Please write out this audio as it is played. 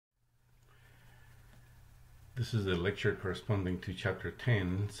This is the lecture corresponding to Chapter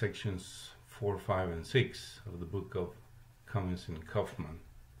 10, Sections 4, 5, and 6 of the book of Comins-Kauffman.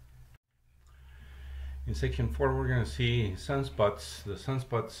 In Section 4, we're going to see sunspots. The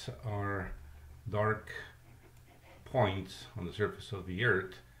sunspots are dark points on the surface of the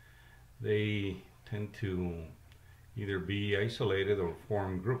Earth. They tend to either be isolated or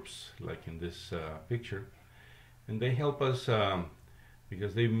form groups, like in this picture. And they help us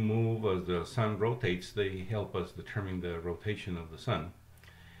because they move as the sun rotates. They help us determine the rotation of the sun.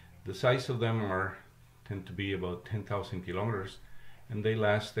 The size of them tend to be about 10,000 kilometers, and they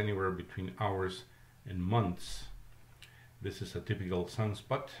last anywhere between hours and months. This is a typical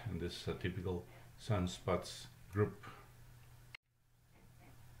sunspot, and this is a typical sunspots group.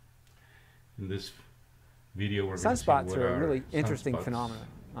 In this video, we're going to see what sunspots are a really interesting sunspots. phenomenon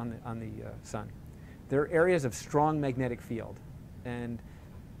on the sun. They're areas of strong magnetic field, and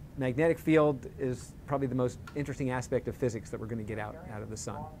magnetic field is probably the most interesting aspect of physics that we're going to get out of the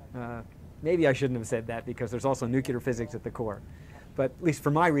sun. Maybe I shouldn't have said that, because there's also nuclear physics at the core. But at least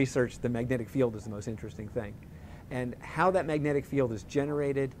for my research, the magnetic field is the most interesting thing. And how that magnetic field is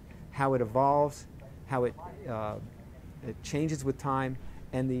generated, how it evolves, how it changes with time,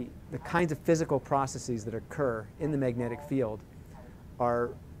 and the kinds of physical processes that occur in the magnetic field are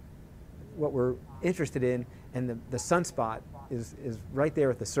what we're interested in. And the sunspot is right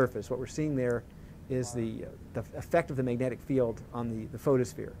there at the surface. What we're seeing there is the effect of the magnetic field on the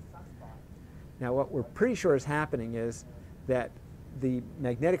photosphere. Now, what we're pretty sure is happening is that the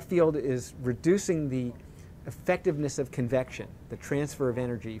magnetic field is reducing the effectiveness of convection, the transfer of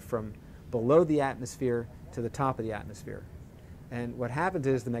energy from below the atmosphere to the top of the atmosphere. And what happens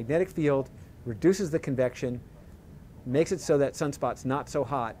is the magnetic field reduces the convection, makes it so that sunspot's not so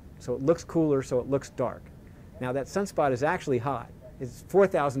hot, so it looks cooler, so it looks dark. Now, that sunspot is actually hot. It's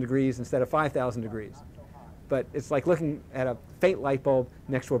 4,000 degrees instead of 5,000 degrees. But it's like looking at a faint light bulb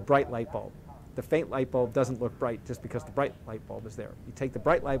next to a bright light bulb. The faint light bulb doesn't look bright just because the bright light bulb is there. You take the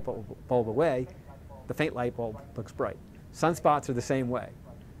bright light bulb away, the faint light bulb looks bright. Sunspots are the same way.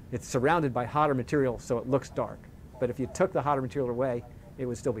 It's surrounded by hotter material, so it looks dark. But if you took the hotter material away, it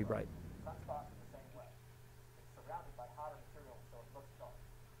would still be bright. Sunspots are the same way. It's surrounded by hotter material, so it looks dark. But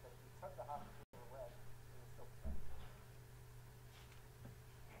if you took the hotter material away, it would still be bright.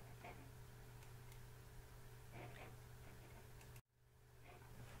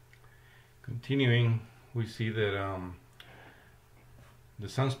 Continuing, we see that the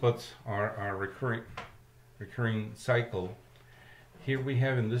sunspots are a recurring cycle. Here we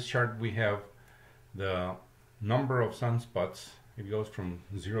have, in this chart, we have the number of sunspots. It goes from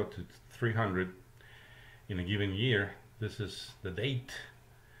 0 to 300 in a given year. This is the date,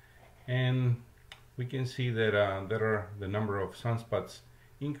 and we can see that the number of sunspots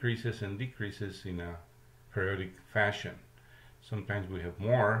increases and decreases in a periodic fashion. Sometimes we have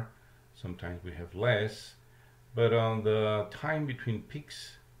more, sometimes we have less, but the time between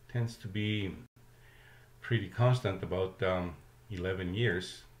peaks tends to be pretty constant, about 11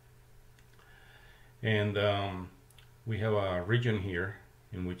 years. And we have a region here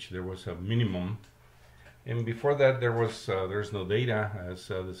in which there was a minimum, and before that there's no data, as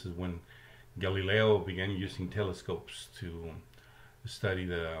this is when Galileo began using telescopes to study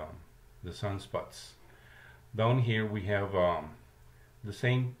the sunspots. Down here we have the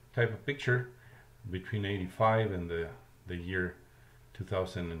same type of picture between 85 and the year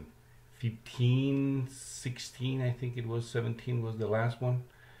 2015, 16, I think it was, 17 was the last one.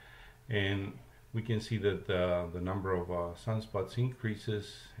 And we can see that the number of sunspots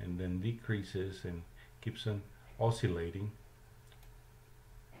increases and then decreases and keeps on oscillating.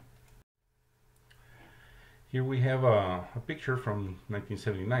 Here we have a picture from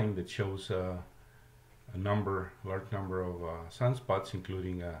 1979 that shows a large number of sunspots,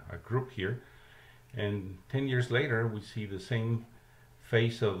 including a group here. And 10 years later, we see the same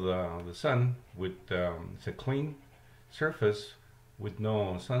face of the sun with it's a clean surface with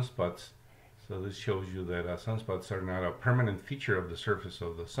no sunspots. So this shows you that sunspots are not a permanent feature of the surface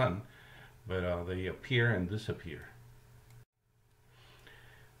of the sun, but they appear and disappear.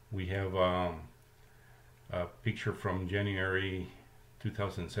 We have a picture from January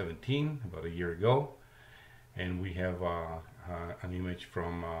 2017, about a year ago, and we have an image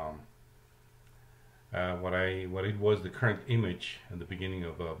from what it was the current image at the beginning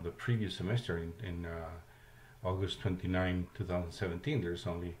of the previous semester in August 29, 2017. There's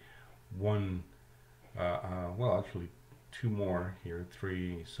only one, well, actually two more here,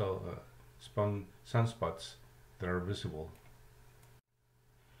 three sunspots that are visible.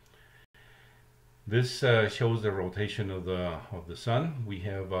 This shows the rotation of the sun. We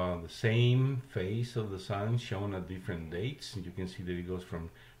have the same phase of the sun shown at different dates. You can see that it goes from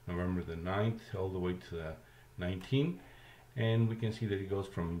November the 9th all the way to the 19th, and we can see that it goes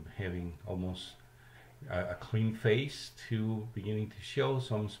from having almost a clean face to beginning to show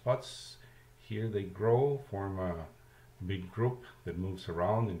some spots. Here they grow, form a big group that moves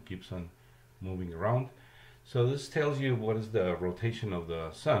around and keeps on moving around. So this tells you what is the rotation of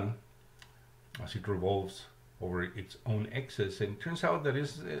the sun as it revolves over its own axis. And it turns out that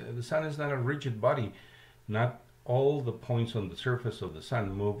the sun is not a rigid body. Not all the points on the surface of the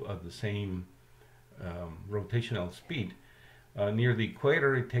sun move at the same rotational speed. Near the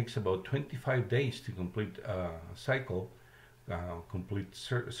equator, it takes about 25 days to complete a cycle, complete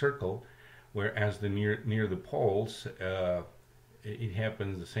circle, whereas near the poles, it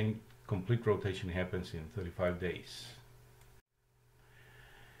happens, the same complete rotation happens in 35 days.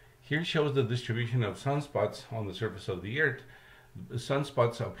 Here shows the distribution of sunspots on the surface of the Earth. The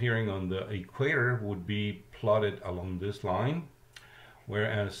sunspots appearing on the equator would be plotted along this line,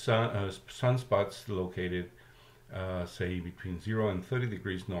 whereas sunspots located say between 0 and 30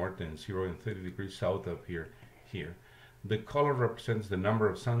 degrees north and 0 and 30 degrees south appear here. The color represents the number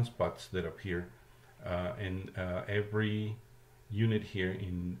of sunspots that appear, and every unit here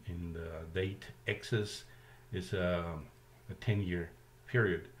in the date axis is a 10-year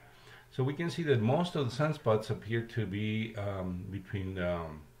period. So we can see that most of the sunspots appear to be between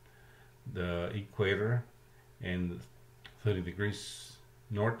the equator and 30 degrees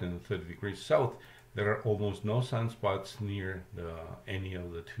north and 30 degrees south. There are almost no sunspots near any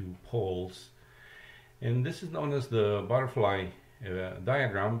of the two poles. And this is known as the butterfly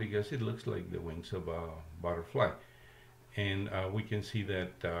diagram because it looks like the wings of a butterfly. And we can see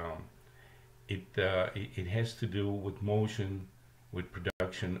that it has to do with motion, with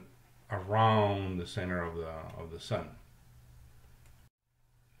production around the center of the sun.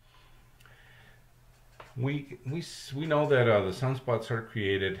 We know that the sunspots are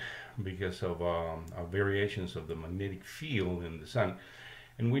created because of variations of the magnetic field in the sun,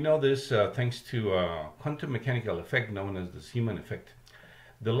 and we know this thanks to a quantum mechanical effect known as the Zeeman effect.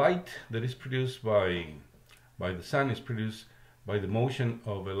 The light that is produced by the sun is produced by the motion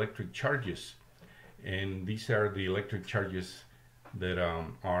of electric charges, and these are the electric charges that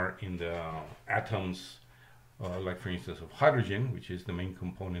are in the atoms, like for instance of hydrogen, which is the main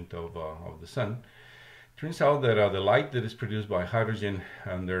component of the sun. Turns out that the light that is produced by hydrogen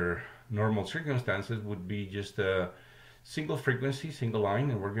under normal circumstances would be just a single frequency, single line,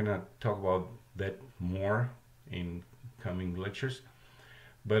 and we're going to talk about that more in coming lectures.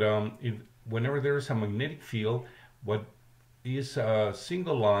 But whenever there is a magnetic field, what is a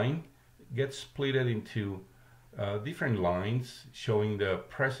single line gets split into different lines showing the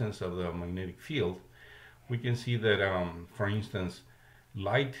presence of the magnetic field. We can see that, for instance,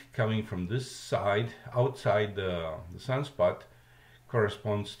 light coming from this side outside the sunspot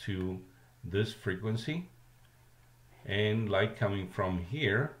corresponds to this frequency, and light coming from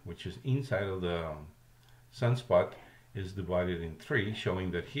here, which is inside of the sunspot, is divided in three,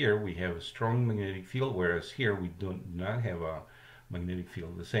 showing that here we have a strong magnetic field, whereas here we do not have a magnetic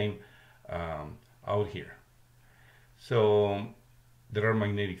field. The same out here. So there are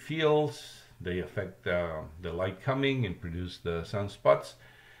magnetic fields. They affect the light coming and produce the sunspots.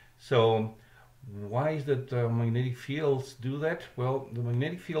 So why is that magnetic fields do that? Well, the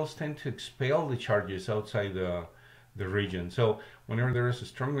magnetic fields tend to expel the charges outside the region. So whenever there is a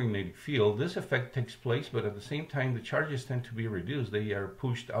strong magnetic field, this effect takes place, but at the same time the charges tend to be reduced. They are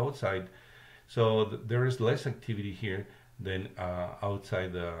pushed outside. So there is less activity here than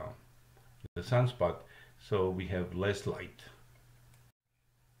outside the sunspot. So we have less light.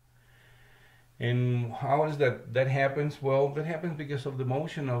 And how is that happens? Well, that happens because of the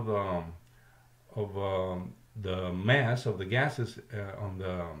motion of the mass of the gases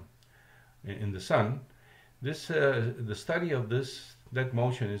in the sun. The study of that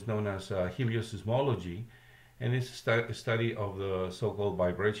motion is known as heliosismology, and it's a study of the so-called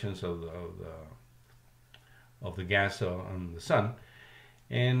vibrations of the gas on the sun.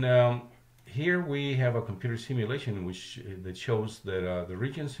 And here we have a computer simulation that shows that the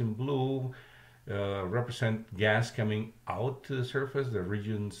regions in blue represent gas coming out to the surface. The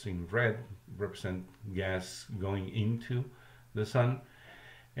regions in red represent gas going into the sun.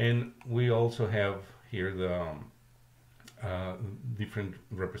 And we also have here the different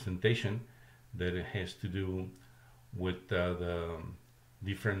representation that it has to do with the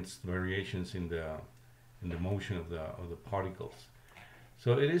different variations in the motion of the particles.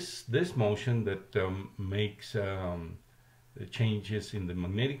 So it is this motion that makes changes in the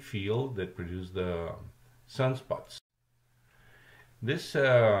magnetic field that produce the sunspots. This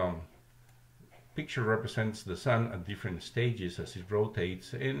picture represents the sun at different stages as it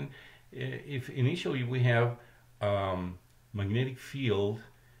rotates, and if initially we have magnetic field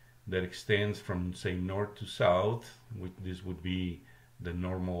that extends from, say, north to south, this would be the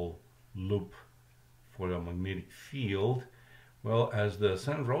normal loop for a magnetic field. Well, as the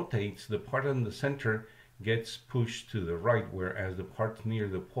sun rotates, the part in the center gets pushed to the right, whereas the part near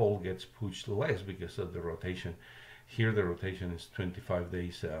the pole gets pushed less because of the rotation. Here the rotation is 25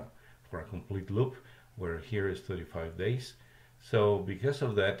 days for a complete loop, where here is 35 days. So because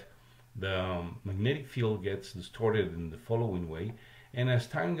of that, the magnetic field gets distorted in the following way, and as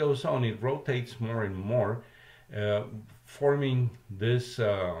time goes on, it rotates more and more, forming this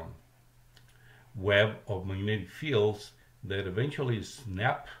web of magnetic fields that eventually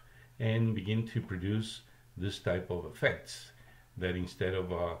snap and begin to produce this type of effects, that instead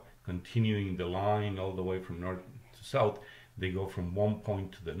of continuing the line all the way from north to south, they go from one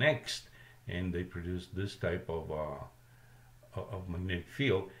point to the next, and they produce this type of magnetic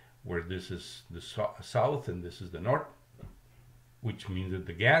field, where this is the south and this is the north, which means that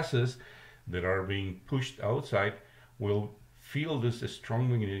the gases that are being pushed outside will feel this strong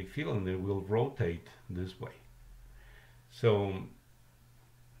magnetic field, and they will rotate this way. So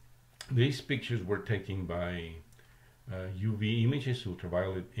these pictures were taken by UV images,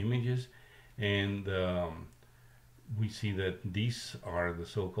 ultraviolet images, and we see that these are the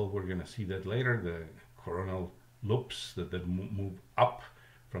so-called, we're going to see that later, the coronal loops that move up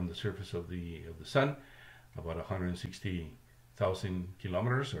from the surface of the sun, about 160,000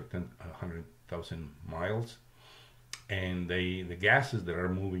 kilometers or 100,000 miles. And the gases that are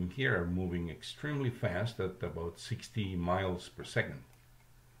moving here are moving extremely fast at about 60 miles per second.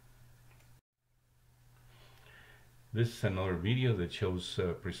 This is another video that shows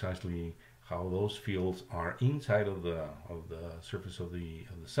precisely how those fields are inside of the surface of the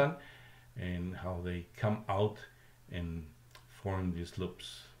sun, and how they come out and form these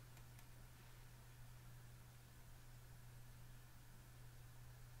loops.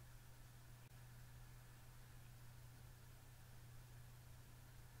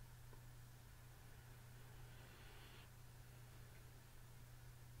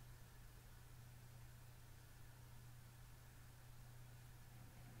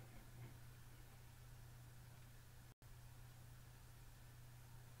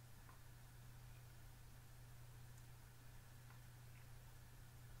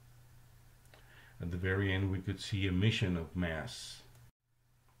 At the very end, we could see emission of mass.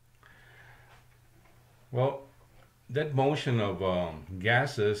 Well, that motion of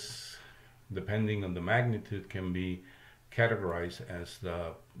gases, depending on the magnitude, can be categorized as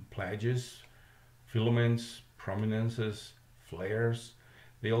the plages, filaments, prominences, flares.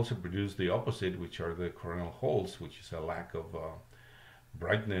 They also produce the opposite, which are the coronal holes, which is a lack of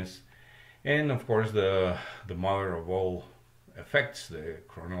brightness. And of course, the mother of all effects, the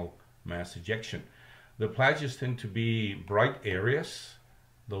coronal mass ejection. The plages tend to be bright areas.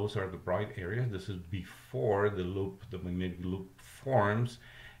 Those are the bright areas. This is before the loop, the magnetic loop forms,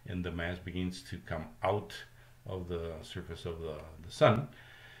 and the mass begins to come out of the surface of the sun.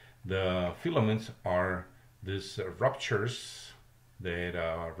 The filaments are these ruptures that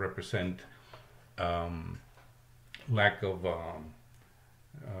represent lack of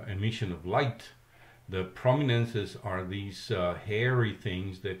emission of light. The prominences are these hairy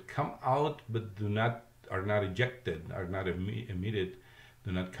things that come out but are not ejected, are not emitted,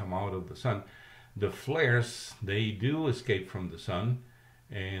 do not come out of the sun. The flares, they do escape from the sun,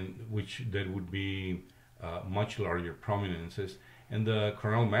 and that would be much larger prominences. And the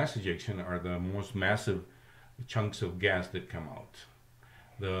coronal mass ejection are the most massive chunks of gas that come out.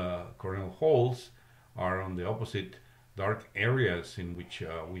 The coronal holes are on the opposite, dark areas in which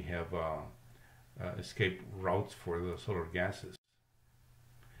we have escape routes for the solar gases.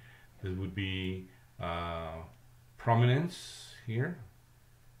 This would be prominence here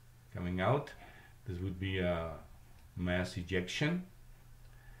coming out. This would be a mass ejection,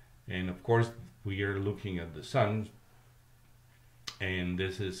 and of course we are looking at the sun, and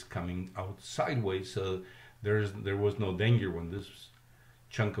this is coming out sideways, so there was no danger when this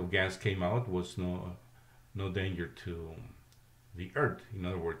chunk of gas came out. Was no danger to the Earth. In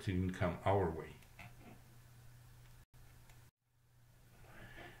other words, it didn't come our way.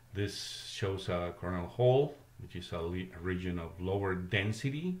 This shows a coronal hole, which is a region of lower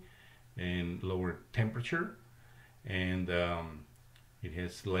density and lower temperature, and it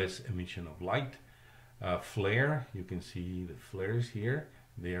has less emission of light. Flare, you can see the flares here.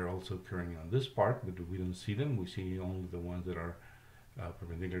 They are also occurring on this part, but we don't see them. We see only the ones that are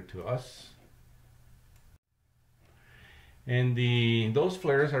perpendicular to us. And those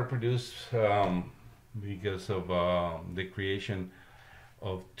flares are produced because of the creation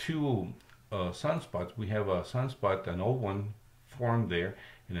of two sunspots. We have a sunspot, an old one formed there,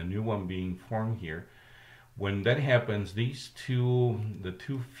 and a new one being formed here. When that happens, the two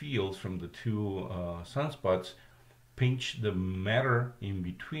fields from the two sunspots pinch the matter in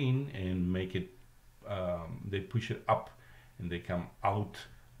between and make it, they push it up and they come out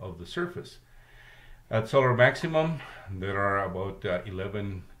of the surface. At solar maximum, there are about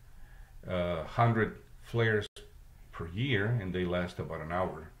 1100 flares per year, and they last about an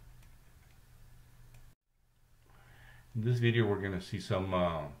hour. In this video, we're going to see some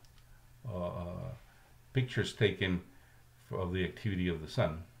pictures taken of the activity of the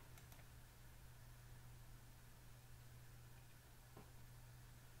sun.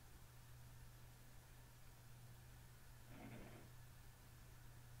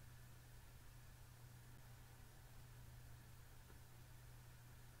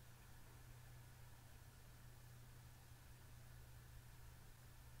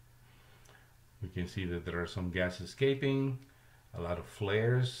 We can see that there are some gas escaping, a lot of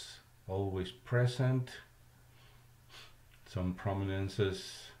flares always present, some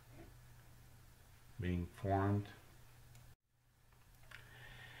prominences being formed.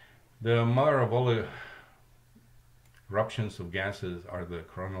 The mother of all the eruptions of gases are the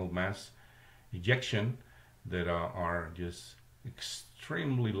coronal mass ejection, that are just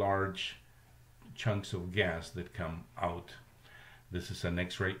extremely large chunks of gas that come out. This is an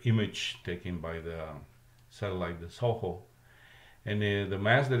X-ray image taken by the satellite, the SOHO. And the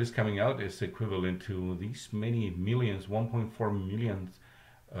mass that is coming out is equivalent to these many millions, 1.4 million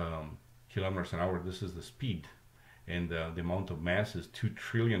kilometers an hour. This is the speed. And the amount of mass is 2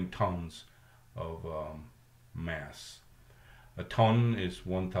 trillion tons of mass. A ton is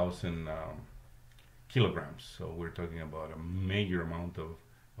 1,000 kilograms. So we're talking about a major amount of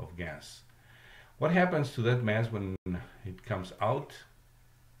gas. What happens to that mass when it comes out?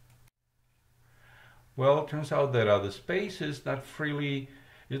 Well, it turns out that the space is not free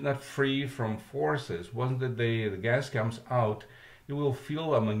from forces. Once the gas comes out, it will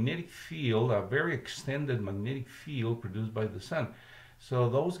feel a magnetic field, a very extended magnetic field produced by the sun. So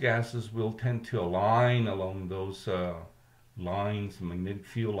those gases will tend to align along those lines, magnetic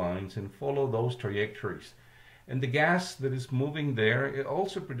field lines, and follow those trajectories. And the gas that is moving there, it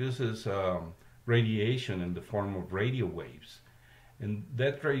also produces radiation in the form of radio waves, and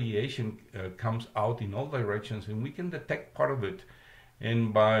that radiation comes out in all directions, and we can detect part of it,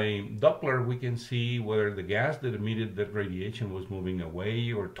 and by Doppler we can see whether the gas that emitted that radiation was moving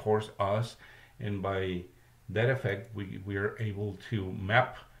away or towards us, and by that effect we are able to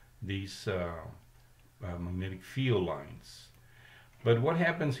map these magnetic field lines. But what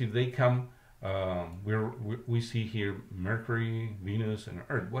happens if they come, we see here Mercury, Venus, and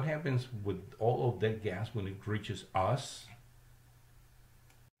Earth. What happens with all of that gas when it reaches us?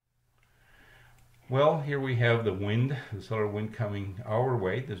 Well, here we have the wind, the solar wind coming our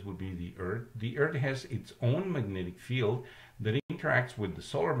way. This would be the Earth. The Earth has its own magnetic field that interacts with the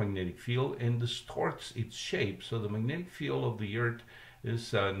solar magnetic field and distorts its shape. So the magnetic field of the Earth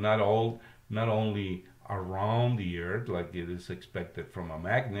is not only around the Earth like it is expected from a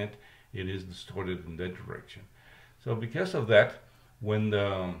magnet, it is distorted in that direction. So because of that, when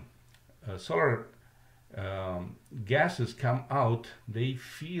the solar gases come out, they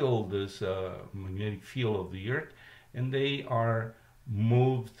feel this magnetic field of the Earth, and they are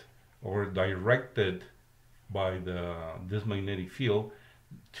moved or directed by this magnetic field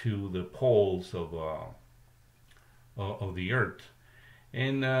to the poles of the Earth.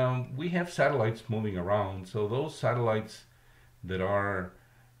 And we have satellites moving around, so those satellites that are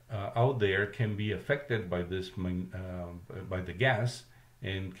out there can be affected by this by the gas,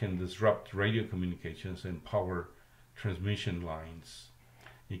 and can disrupt radio communications and power transmission lines.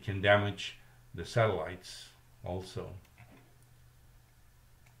 It can damage the satellites also.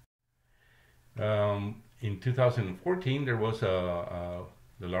 In 2014, there was the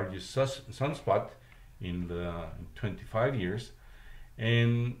largest sunspot in 25 years,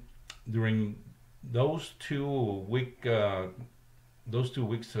 and during those 2 weeks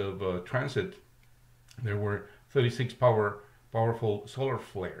of transit, there were 36 powerful solar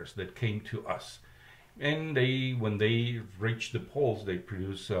flares that came to us, and when they reach the poles, they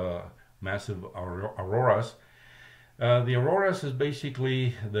produce massive auroras. The auroras is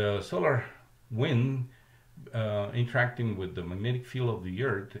basically the solar wind interacting with the magnetic field of the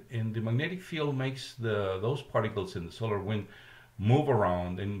Earth, and the magnetic field makes those particles in the solar wind move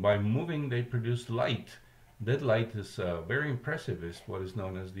around, and by moving they produce light. That light is very impressive. It's what is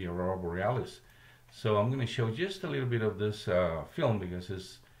known as the aurora borealis. So I'm going to show just a little bit of this film because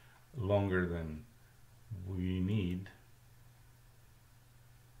it's longer than we need.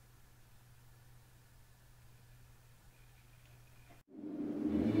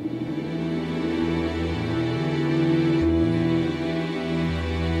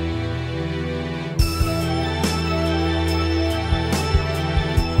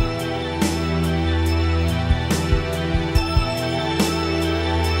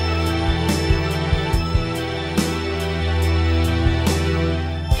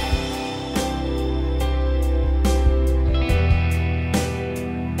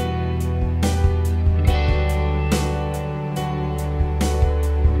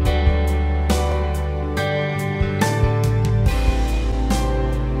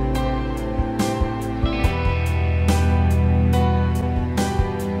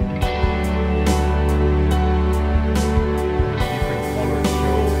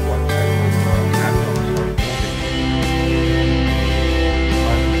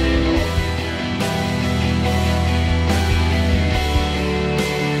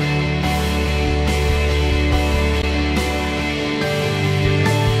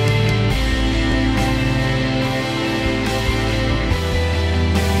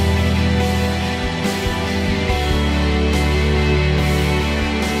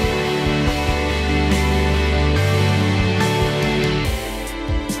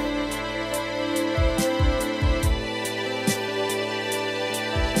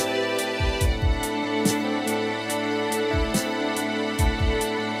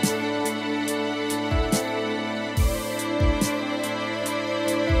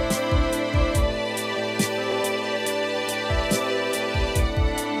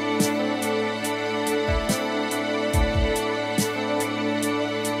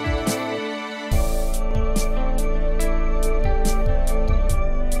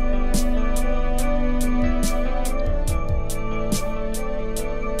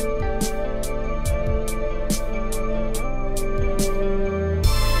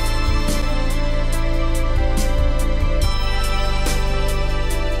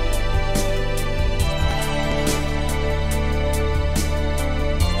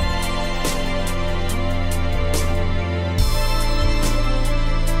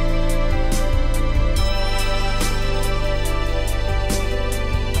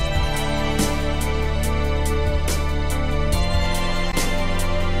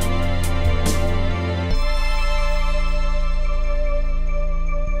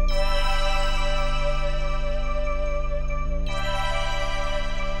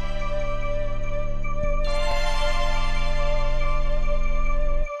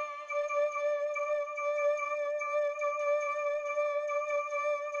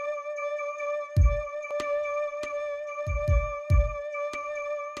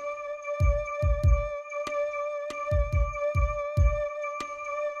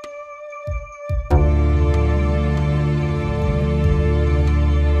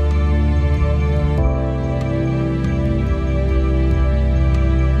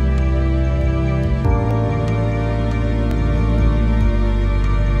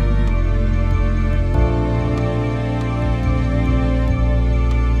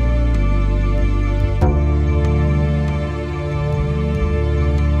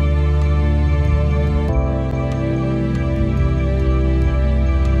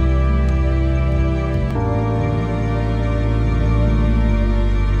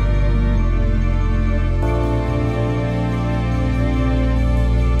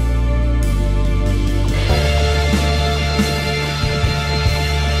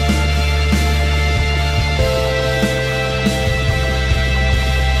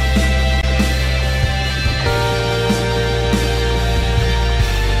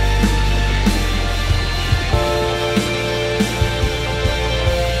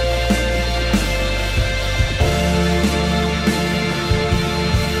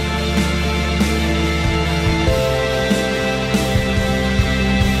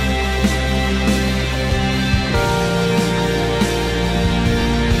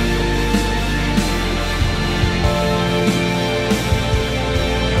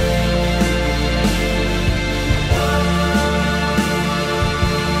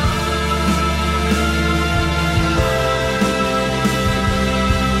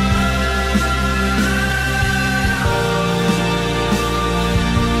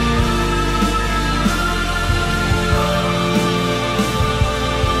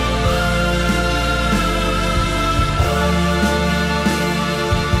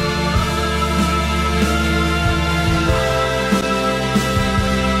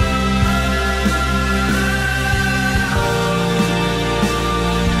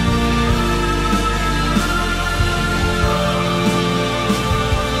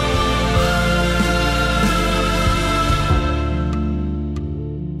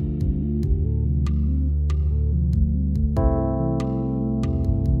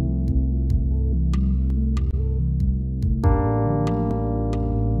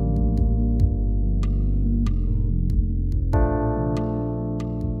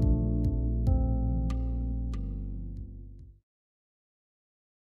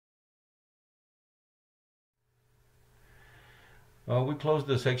 We closed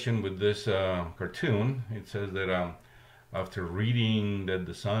the section with this cartoon. It says that after reading that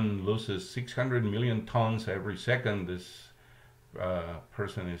the sun loses 600 million tons every second, this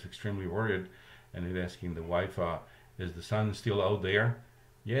person is extremely worried, and he's asking the wife, is the sun still out there?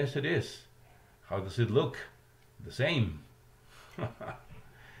 Yes, it is. How does it look? The same.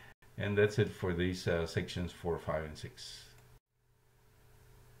 And that's it for these sections 4, 5, and 6.